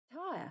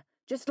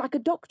just like a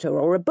doctor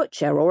or a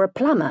butcher or a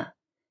plumber.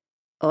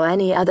 Or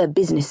any other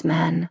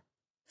businessman,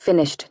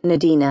 finished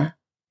Nadina.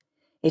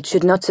 It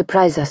should not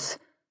surprise us.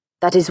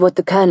 That is what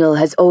the Colonel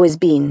has always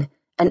been,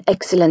 an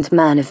excellent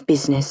man of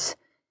business.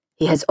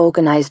 He has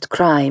organized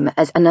crime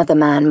as another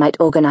man might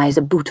organize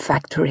a boot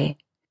factory.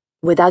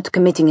 Without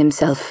committing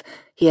himself,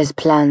 he has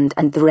planned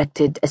and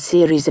directed a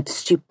series of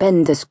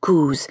stupendous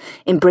coups,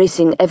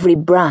 embracing every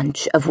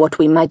branch of what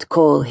we might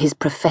call his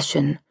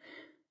profession.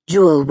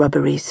 Jewel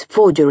robberies,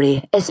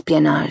 forgery,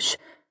 espionage,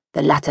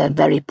 the latter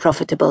very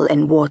profitable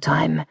in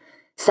wartime,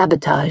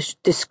 sabotage,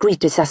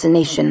 discreet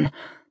assassination.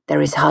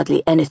 There is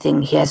hardly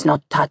anything he has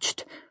not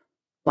touched.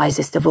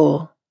 Wisest of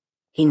all,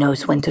 he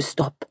knows when to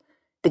stop.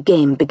 The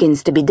game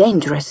begins to be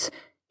dangerous.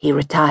 He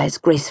retires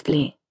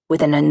gracefully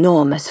with an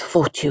enormous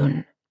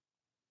fortune.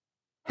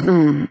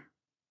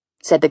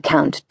 Said the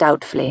Count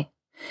doubtfully.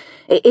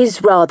 It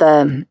is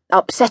rather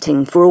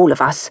upsetting for all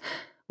of us.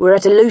 We're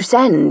at a loose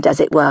end, as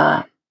it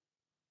were.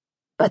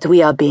 But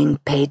we are being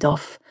paid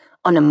off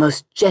on a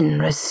most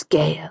generous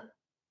scale.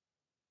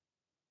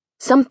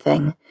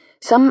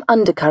 Some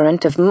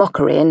undercurrent of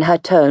mockery in her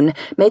tone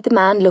made the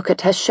man look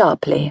at her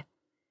sharply.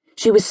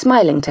 She was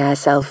smiling to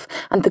herself,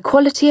 and the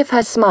quality of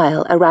her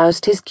smile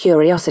aroused his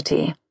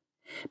curiosity.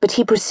 But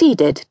he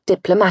proceeded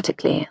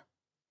diplomatically.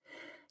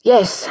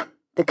 Yes,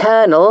 the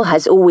Colonel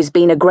has always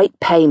been a great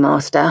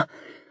paymaster.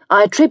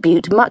 I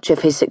attribute much of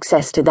his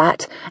success to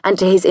that, and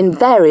to his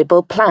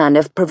invariable plan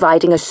of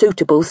providing a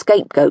suitable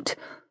scapegoat.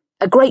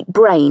 A great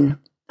brain,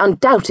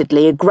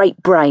 undoubtedly a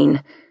great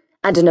brain,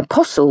 and an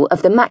apostle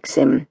of the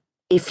maxim,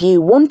 if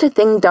you want a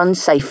thing done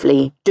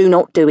safely, do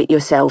not do it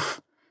yourself.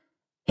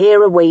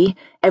 Here are we,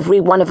 every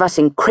one of us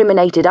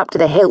incriminated up to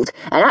the hilt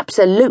and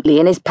absolutely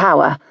in his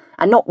power,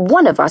 and not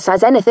one of us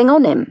has anything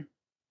on him.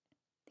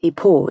 He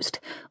paused,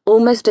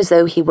 almost as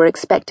though he were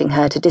expecting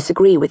her to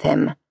disagree with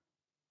him.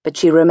 But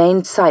she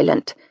remained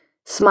silent,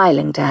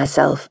 smiling to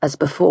herself as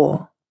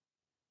before.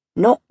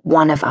 Not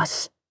one of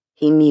us,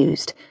 he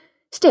mused.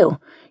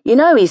 Still, you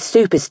know he's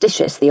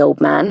superstitious, the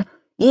old man.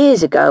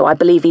 Years ago, I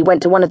believe he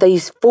went to one of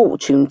these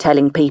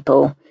fortune-telling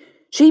people.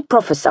 She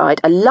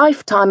prophesied a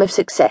lifetime of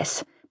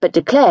success, but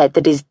declared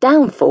that his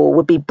downfall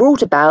would be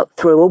brought about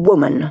through a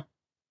woman.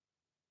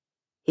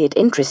 It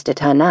interested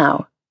her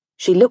now.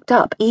 She looked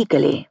up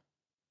eagerly.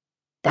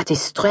 That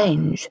is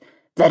strange,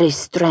 very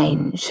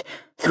strange.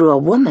 Through a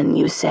woman,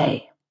 you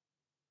say?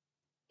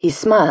 He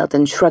smiled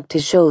and shrugged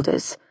his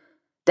shoulders.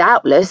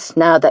 Doubtless,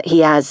 now that he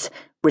has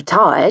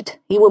retired,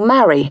 he will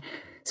marry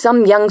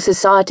some young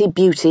society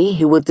beauty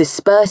who will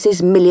disperse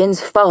his millions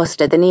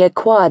faster than he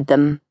acquired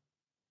them.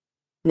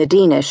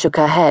 Nadina shook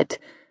her head.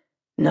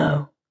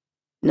 No,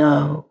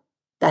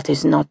 that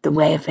is not the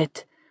way of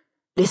it.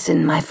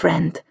 Listen, my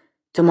friend,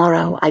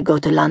 tomorrow I go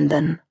to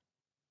London.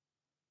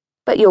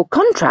 But your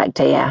contract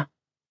here?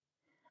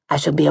 I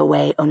shall be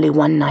away only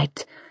one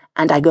night,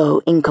 and I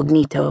go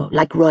incognito,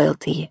 like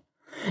royalty.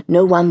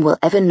 No one will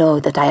ever know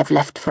that I have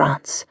left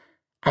France.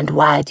 And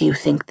why do you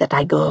think that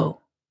I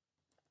go?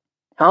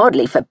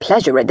 Hardly for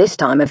pleasure at this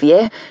time of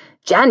year.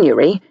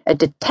 January, a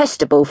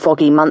detestable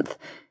foggy month.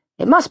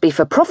 It must be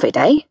for profit,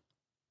 eh?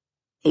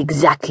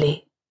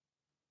 Exactly.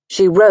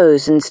 She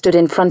rose and stood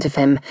in front of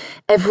him,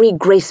 every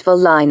graceful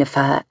line of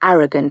her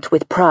arrogant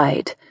with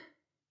pride.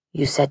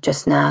 You said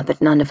just now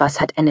that none of us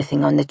had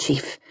anything on the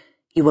chief.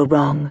 You were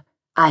wrong.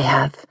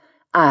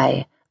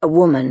 I, a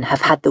woman,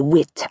 have had the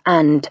wit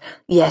and,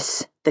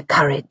 yes, the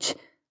courage,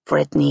 for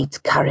it needs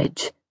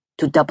courage,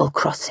 to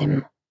double-cross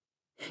him.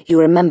 You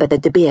remember the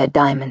De Beer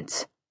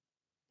diamonds?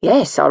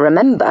 Yes, I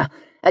remember.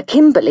 At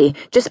Kimberley,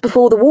 just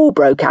before the war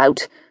broke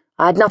out.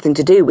 I had nothing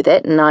to do with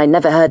it, and I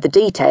never heard the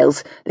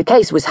details. The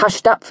case was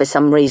hushed up for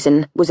some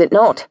reason, was it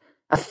not?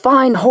 A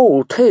fine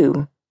haul,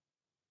 too.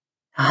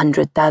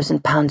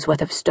 £100,000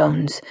 worth of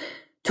stones.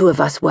 2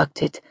 of us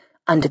worked it,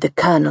 under the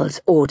Colonel's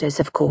orders,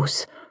 of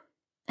course.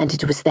 And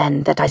it was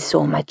then that I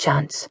saw my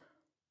chance.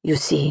 You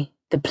see,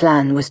 the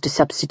plan was to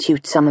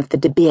substitute some of the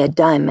De Beer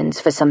diamonds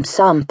for some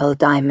sample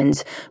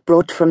diamonds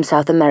brought from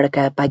South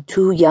America by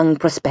 2 young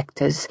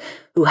prospectors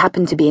who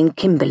happened to be in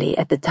Kimberley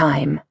at the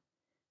time.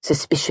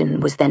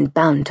 Suspicion was then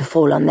bound to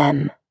fall on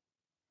them.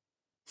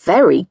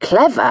 Very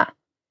clever,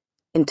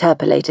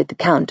 interpolated the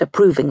Count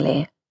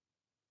approvingly.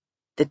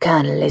 The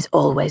Colonel is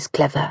always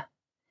clever.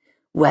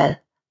 Well,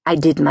 I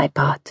did my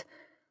part,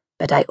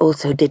 but I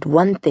also did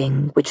one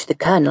thing which the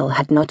Colonel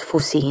had not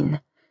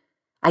foreseen.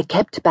 I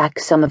kept back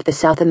some of the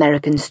South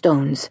American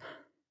stones.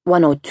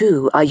 1 or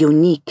 2 are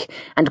unique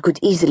and could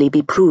easily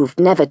be proved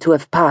never to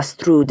have passed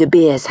through De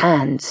Beer's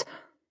hands.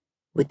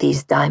 With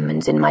these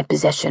diamonds in my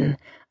possession,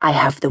 I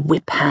have the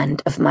whip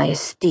hand of my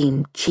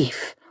esteemed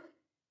chief.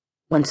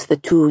 Once the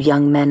 2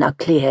 young men are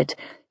cleared,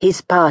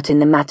 his part in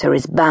the matter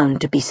is bound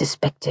to be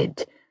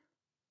suspected.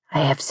 I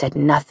have said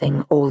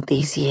nothing all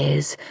these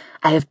years.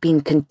 I have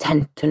been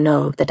content to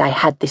know that I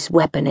had this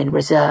weapon in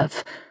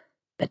reserve.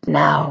 But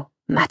now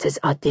matters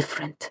are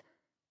different.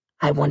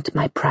 I want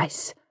my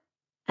price,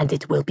 and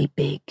it will be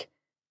big.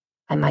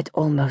 I might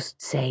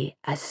almost say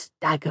a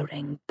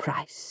staggering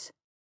price.